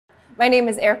My name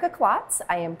is Erika Klotz.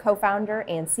 I am co-founder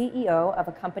and CEO of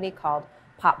a company called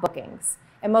Pop Bookings.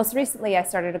 And most recently, I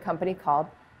started a company called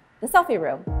the Selfie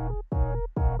Room.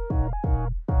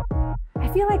 I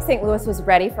feel like St. Louis was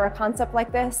ready for a concept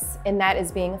like this, and that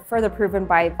is being further proven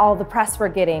by all the press we're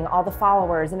getting, all the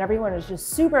followers, and everyone is just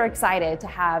super excited to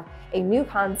have a new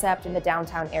concept in the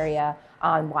downtown area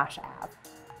on Wash Ave.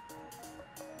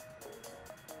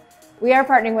 We are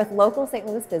partnering with local St.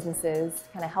 Louis businesses to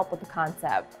kind of help with the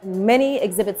concept. Many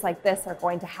exhibits like this are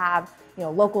going to have,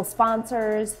 local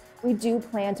sponsors. We do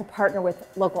plan to partner with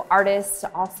local artists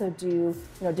to also do,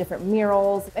 different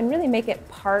murals and really make it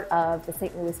part of the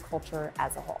St. Louis culture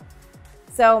as a whole.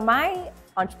 So my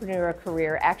entrepreneurial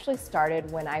career actually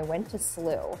started when I went to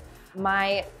SLU.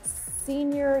 My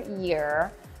senior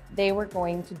year, they were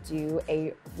going to do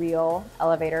a real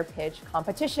elevator pitch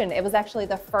competition. It was actually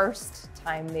the first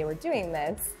time they were doing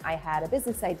this. I had a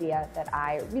business idea that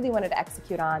I really wanted to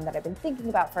execute on, that I've been thinking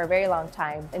about for a very long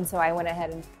time. And so I went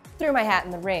ahead and threw my hat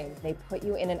in the ring. They put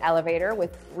you in an elevator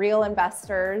with real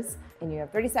investors, and you have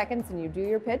 30 seconds and you do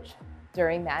your pitch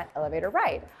during that elevator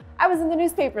ride. I was in the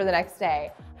newspaper the next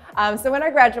day. So when I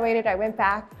graduated, I went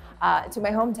back to my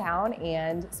hometown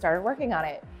and started working on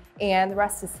it. And the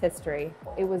rest is history.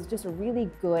 It was just a really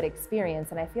good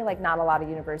experience, and I feel like not a lot of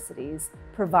universities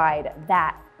provide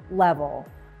that level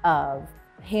of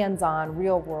hands-on,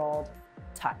 real-world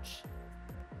touch.